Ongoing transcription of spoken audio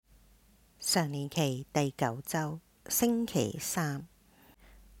常年期第9周，星期3，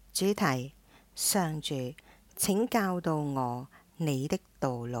主題：上主，請教導我你的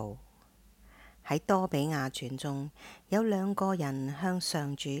道路。喺多俾亞傳中，有兩個人向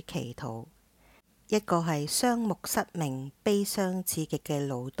上主祈禱，一個係雙目失明、悲傷至極嘅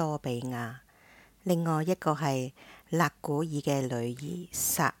老多俾亞，另外一個係辣古耳嘅女兒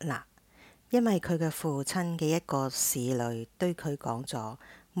撒辣，因為佢嘅父親嘅一個使女對佢講咗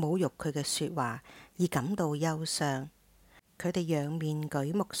侮辱佢嘅說話而感到憂傷。佢哋仰面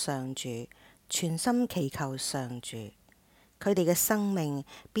舉目上主，全心祈求上主。佢哋嘅生命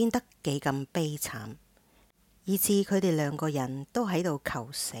變得幾咁悲慘，以致佢哋兩個人都喺度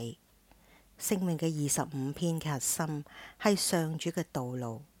求死。聖命嘅25篇嘅核心係上主嘅道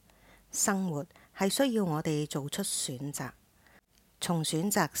路。生活係需要我哋做出選擇，從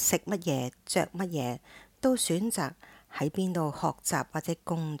選擇食乜嘢、着乜嘢，到選擇喺邊度學習或者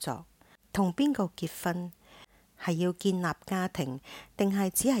工作，同邊個結婚，係要建立家庭，定係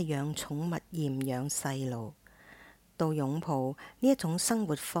只係養寵物而唔養細路，到擁抱呢一種生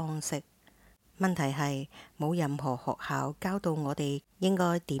活方式。問題係冇任何學校教導我哋應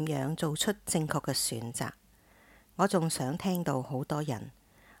該點樣做出正確嘅選擇。我仲想聽到好多人，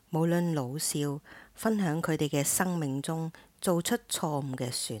無論老少，分享佢哋嘅生命中做出錯誤嘅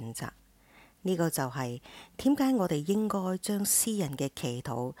選擇。呢個就係點解我哋應該將詩人嘅祈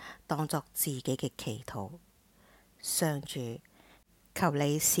禱當作自己嘅祈禱。上主，求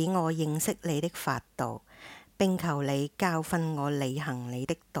你使我認識你的法度，並求你教訓我履行你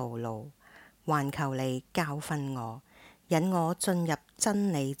的道路，還求你教訓我，引我進入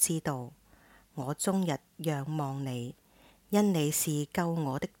真理之道。我終日仰望你，因你是救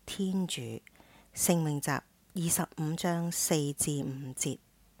我的天主。聖命集25章4至5節。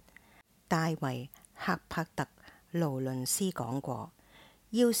大衛·赫柏特·勞倫斯講過，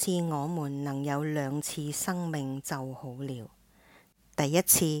要是我們能有2次生命就好了。第一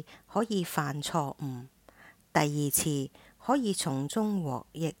次可以犯錯誤，第二次可以從中獲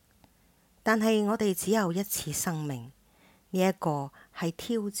益，但係我哋只有1次生命，呢一個係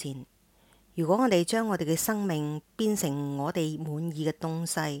挑戰。如果我哋將我哋嘅生命變成我哋滿意嘅東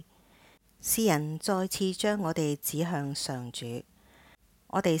西，詩人再次將我哋指向上主。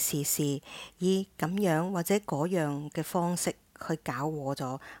我哋時時以咁樣或者嗰樣嘅方式去搞禍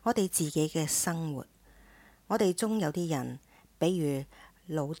咗我哋自己嘅生活。我哋中有啲人，比如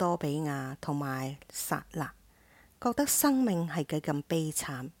老多俾亞同埋撒辣，覺得生命係幾咁悲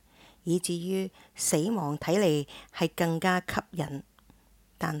慘，以至於死亡睇嚟係更加吸引。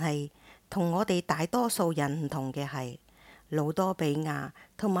但係同我哋大多數人唔同嘅係，老多俾亞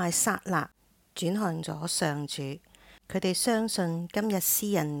同埋撒辣轉向咗上主。佢哋相信今日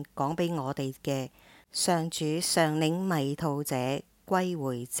詩人講俾我哋嘅，上主常領迷途者歸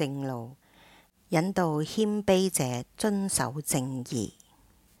回正路，引導謙卑者遵守正義。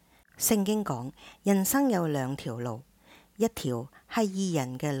聖經講，人生有2條路，一條係義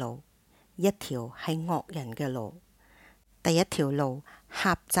人嘅路，一條係惡人嘅路。第一條路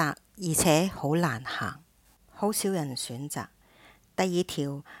狹窄而且好難行，好少人選擇。第二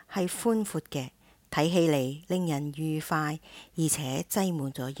條係寬闊嘅，睇起嚟令人愉快，而且擠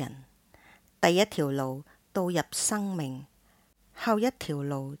滿咗人。第一條路導入生命，後一條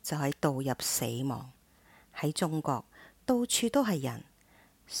路就係導入死亡。喺中國，到處都係人，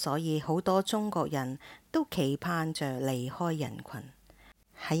所以好多中國人都期盼着離開人群，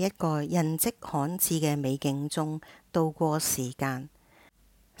喺一個人跡罕至嘅美景中度過時間。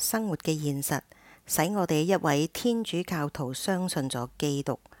生活嘅現實使我哋一位天主教徒相信咗基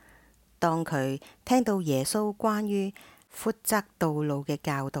督。當佢聽到耶穌關於闊窄道路嘅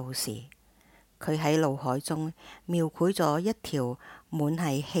教導時，佢喺腦海中描繪咗一條滿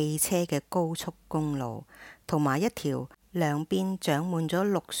係汽車嘅高速公路，同埋一條兩邊長滿咗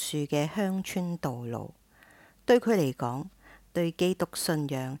綠樹嘅鄉村道路。對佢嚟講，對基督信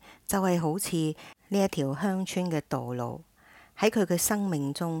仰就係好似呢一條鄉村嘅道路，喺佢嘅生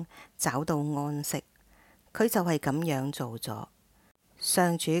命中找到安息。佢就係咁樣做咗。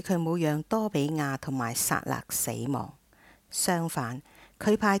上主佢冇讓多俾亞同埋撒辣死亡，相反，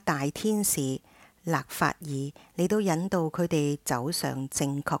佢派大天使勒法爾嚟到引導佢哋走上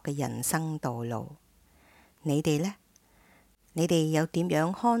正確嘅人生道路。你哋呢？你哋又點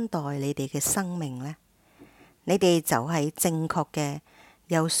樣看待你哋嘅生命呢？你哋走喺正確嘅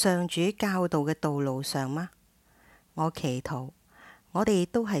由上主教導嘅道路上嗎？我祈禱我哋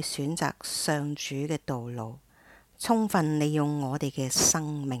都係選擇上主嘅道路，充分利用我哋嘅生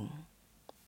命。